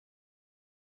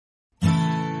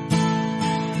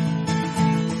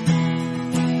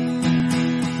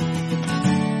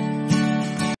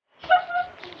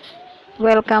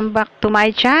Welcome back to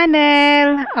my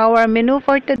channel. Our menu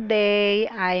for today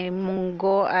ay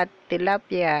munggo at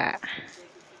tilapia.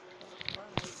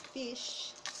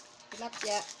 Fish,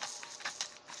 tilapia,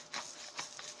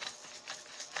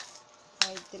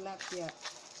 fried tilapia,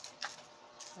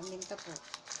 paminta po.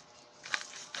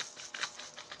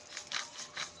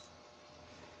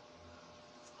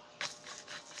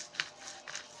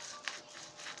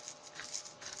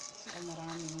 So,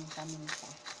 maraming paminta.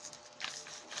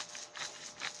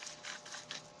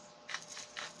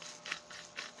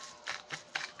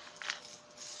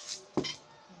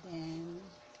 Then,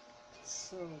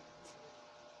 soup.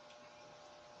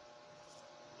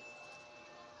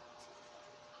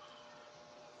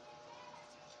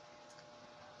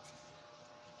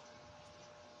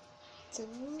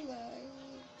 Tulay.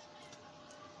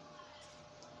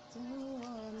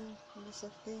 Don't miss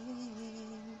a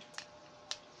thing.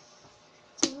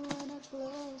 Don't wanna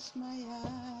close my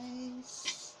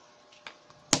eyes.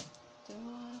 Don't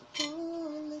wanna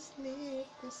fall asleep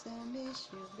 'cause I miss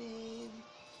you, babe.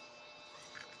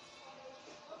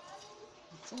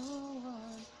 Don't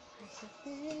want miss a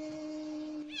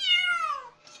thing.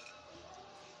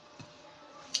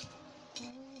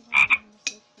 Don't want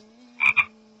miss a thing.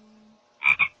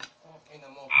 Okay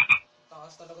na mo.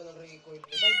 Taas talaga ng recoil.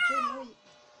 Badyo, noy.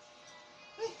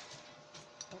 Ay!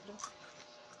 Pardon.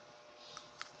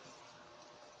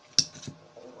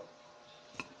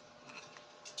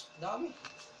 Dami.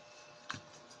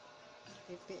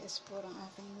 PPS4 ang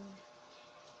aking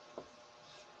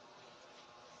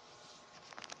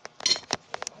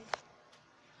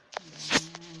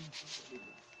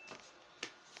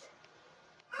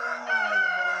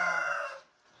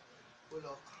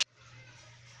Pulok.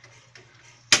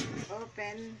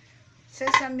 open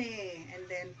sesame and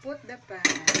then put the pan.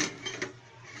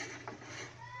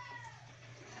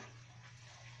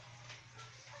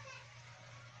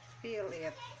 Peel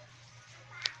it.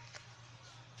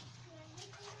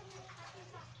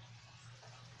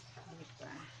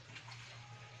 Diba?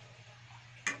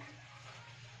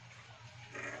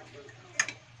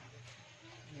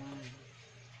 Yan.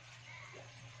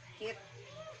 Hit.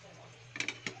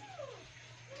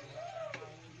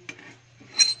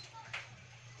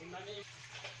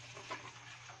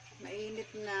 Mainit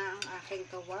na ang aking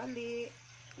kawali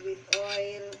with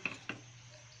oil.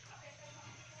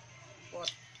 Pot.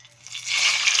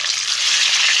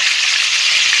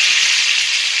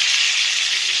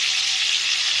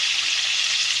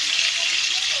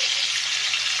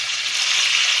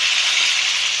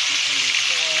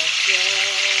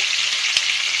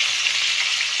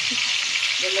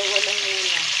 Dalawa lang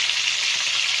muna.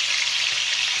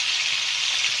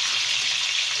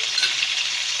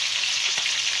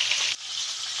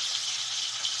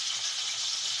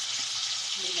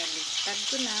 Binaligtad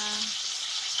ko na.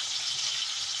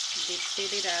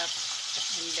 Fill it up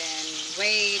and then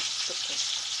wait to cook.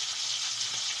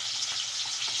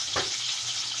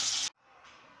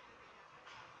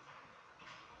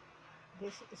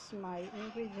 This is my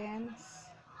ingredients: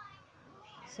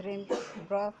 shrimp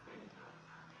broth,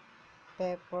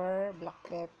 pepper, black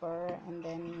pepper, and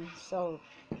then salt.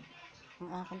 Ang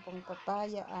aking pong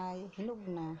papaya ay hinog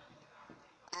na.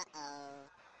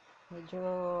 Medyo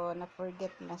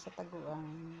na-forget na sa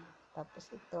taguan. Tapos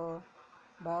ito,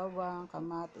 bawang,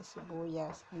 kamatis,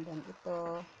 sibuyas, and then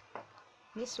ito,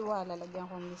 miswa. Lalagyan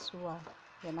ko miswa.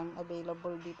 Yan ang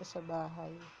available dito sa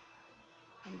bahay.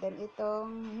 And then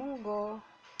itong munggo,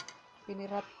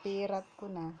 pinirat-pirat ko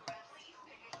na.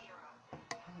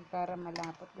 Para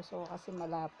malapot. Gusto ko kasi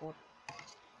malapot.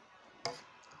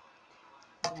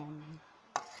 Yan.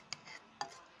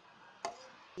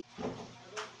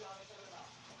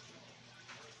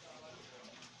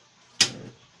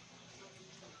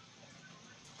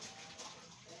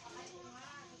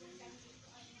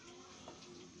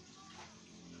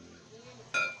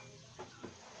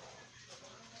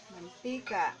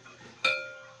 Mantika.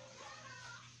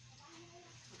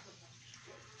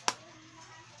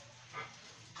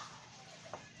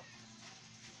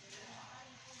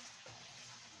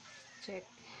 Check.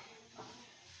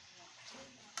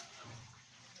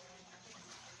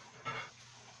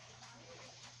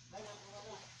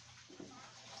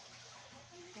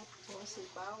 Tapos si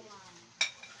Bauan,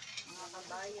 mga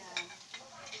kabayan.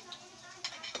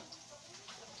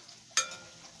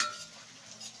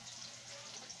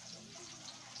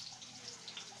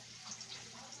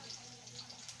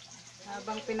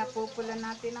 Habang pinapupula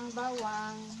natin ang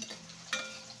bawang,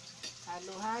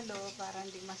 halo-halo para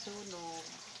hindi masunog.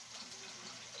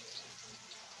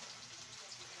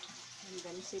 And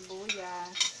then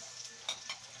sibuyas.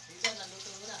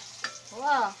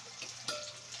 Wow!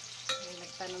 May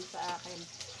nagtanong sa akin,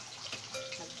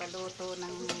 nagpaluto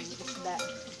ng isda.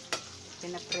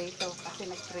 Pinaprito, kasi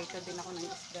nagprito din ako ng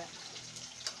isda.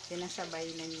 Pinasabay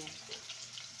na niya.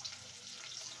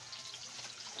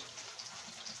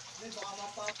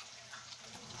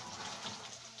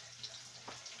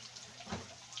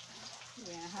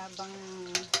 Yeah, habang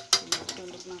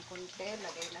sinusunog ng konti,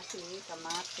 lagay na si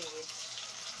kamatis.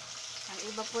 Ang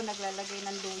iba po naglalagay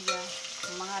ng luya.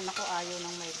 Yung mga anak ko ayaw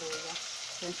ng may luya.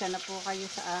 Sensya na po kayo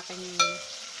sa aking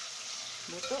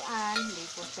lutuan. Hindi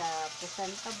po siya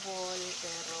presentable,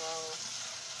 pero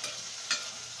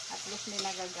at least may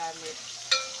nagagamit.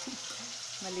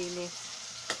 Malinis.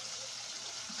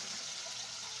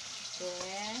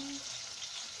 Then,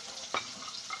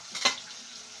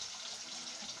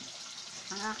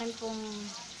 ang akin pong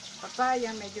papaya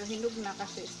medyo hinog na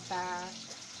kasi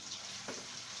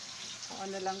kung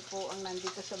ano lang po ang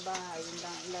nandito sa bahay, yun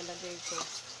lang ilalagay ko.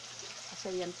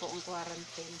 Kasi yan po ang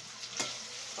quarantine.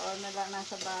 Kung ano lang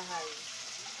nasa bahay,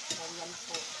 yan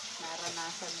po,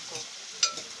 naranasan ko.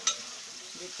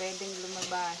 Hindi pwedeng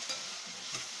lumabas.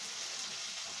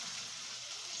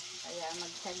 Kaya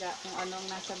magtyaga kung anong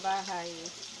nasa bahay,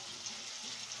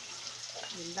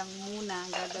 yun lang muna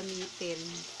ang gagamitin.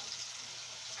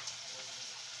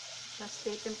 Tapos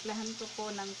titimplahan ko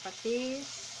po ng patis.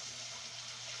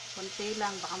 Kunti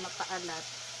lang, baka mapaalat.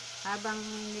 Habang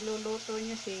niluluto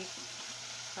nyo si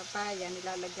papaya,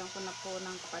 nilalagyan ko na po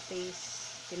ng patis.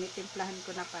 Tinitimplahan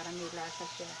ko na para may lasa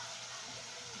siya.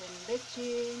 Then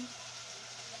lechon.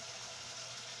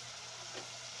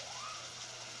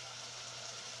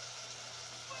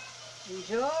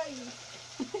 Enjoy!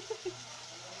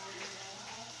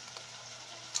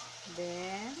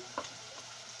 Then,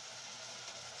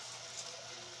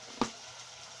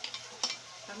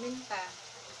 paminta.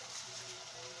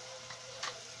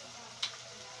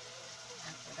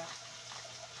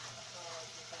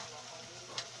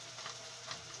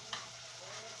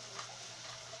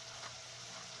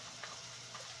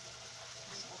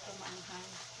 Gusto ko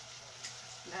maanghang.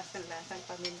 Lasang-lasang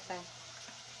paminta.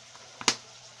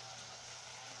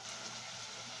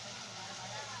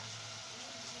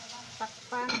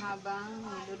 Takpan habang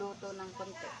niluluto ng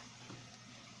konti.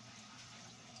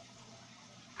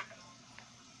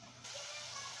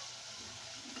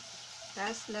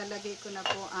 Tapos lalagay ko na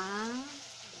po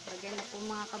lagay na po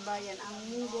mga kabayan, ang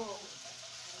munggo.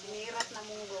 Binirat na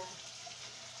munggo.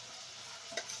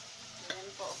 Ayan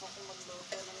po ako kung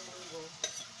magluto ng munggo.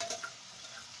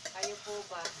 Kayo po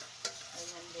ba?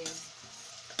 Ayan din.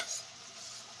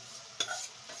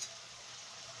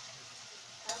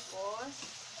 Tapos,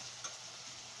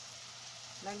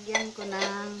 lagyan ko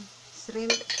ng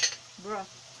shrimp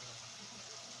broth.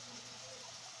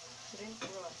 Shrimp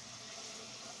broth.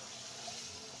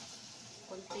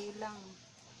 Kunti lang.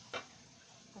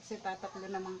 Kasi tatatlo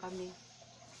naman kami.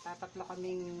 Tatatlo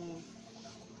kaming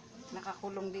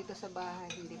nakakulong dito sa bahay.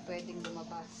 Hindi pwedeng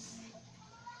lumabas.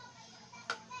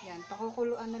 Yan.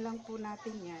 Pakukuluan na lang po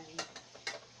natin yan.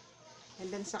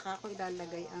 And then saka ko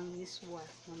ilalagay ang miswa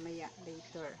mamaya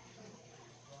later.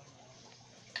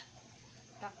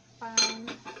 Takpan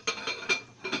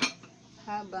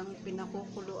habang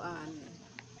pinakukuluan.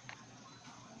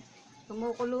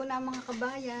 Kumukulo na mga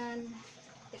kabayan.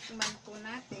 Tikman po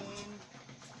natin.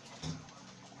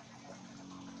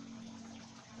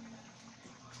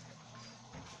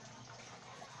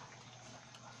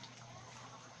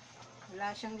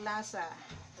 Wala siyang lasa.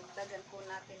 Dagdagan po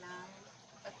natin ng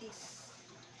patis.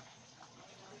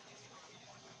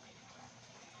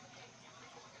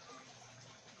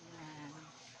 Yan.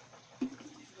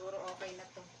 Siguro okay na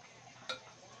to.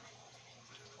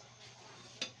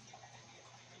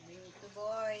 Bring to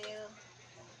boil.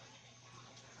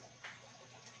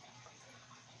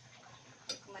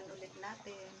 Tikman ulit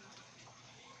natin.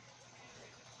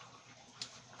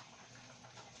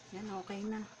 Yan, okay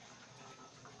na.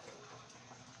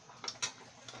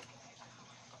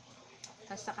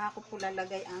 Tapos saka ko po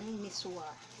lalagay ang miswa.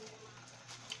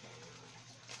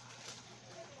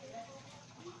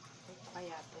 Ito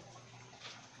kaya to.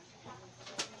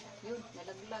 Yun,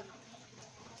 nalaglag.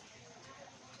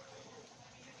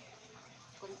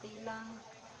 Kunti lang.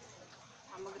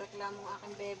 Magreklamo ang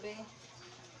aking bebe.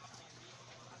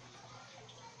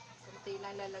 Kunti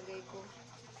lang lalagay ko.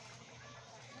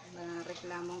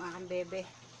 Reklamo ang aking bebe.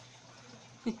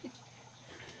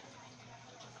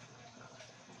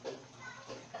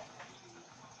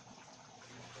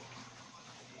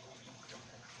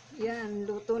 Yan,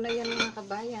 luto na yan mga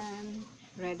kabayan.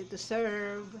 Ready to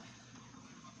serve.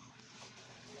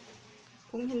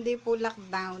 Kung hindi po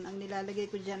lockdown, ang nilalagay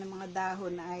ko dyan ng mga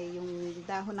dahon ay yung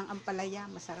dahon ng ampalaya.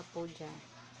 Masarap po dyan.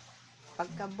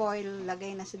 pagka boil,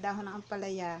 lagay na si dahon ng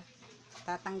ampalaya,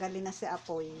 tatanggalin na si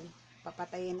apoy,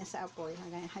 papatayin na sa apoy,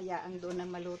 hanggang hayaan doon na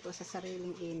maluto sa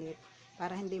sariling init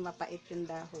para hindi mapait yung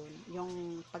dahon, yung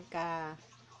pagka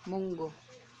munggo.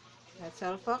 That's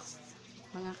all folks,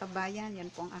 mga kabayan, yan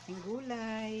po ang aking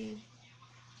gulay.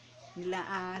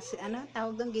 Ano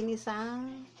tawag doon,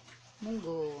 ginisang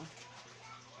munggo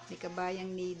ni Kabayang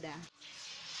Nida.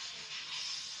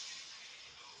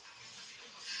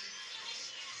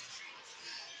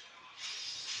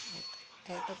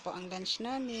 Ito po ang lunch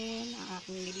namin, ang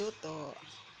aking niluto.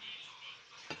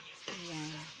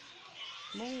 Ayan.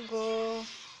 Munggo,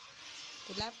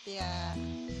 tilapia,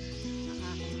 ang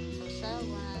aking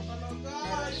sausawan,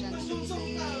 meron siyang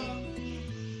sili,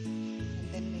 and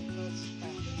then may clothes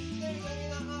pa.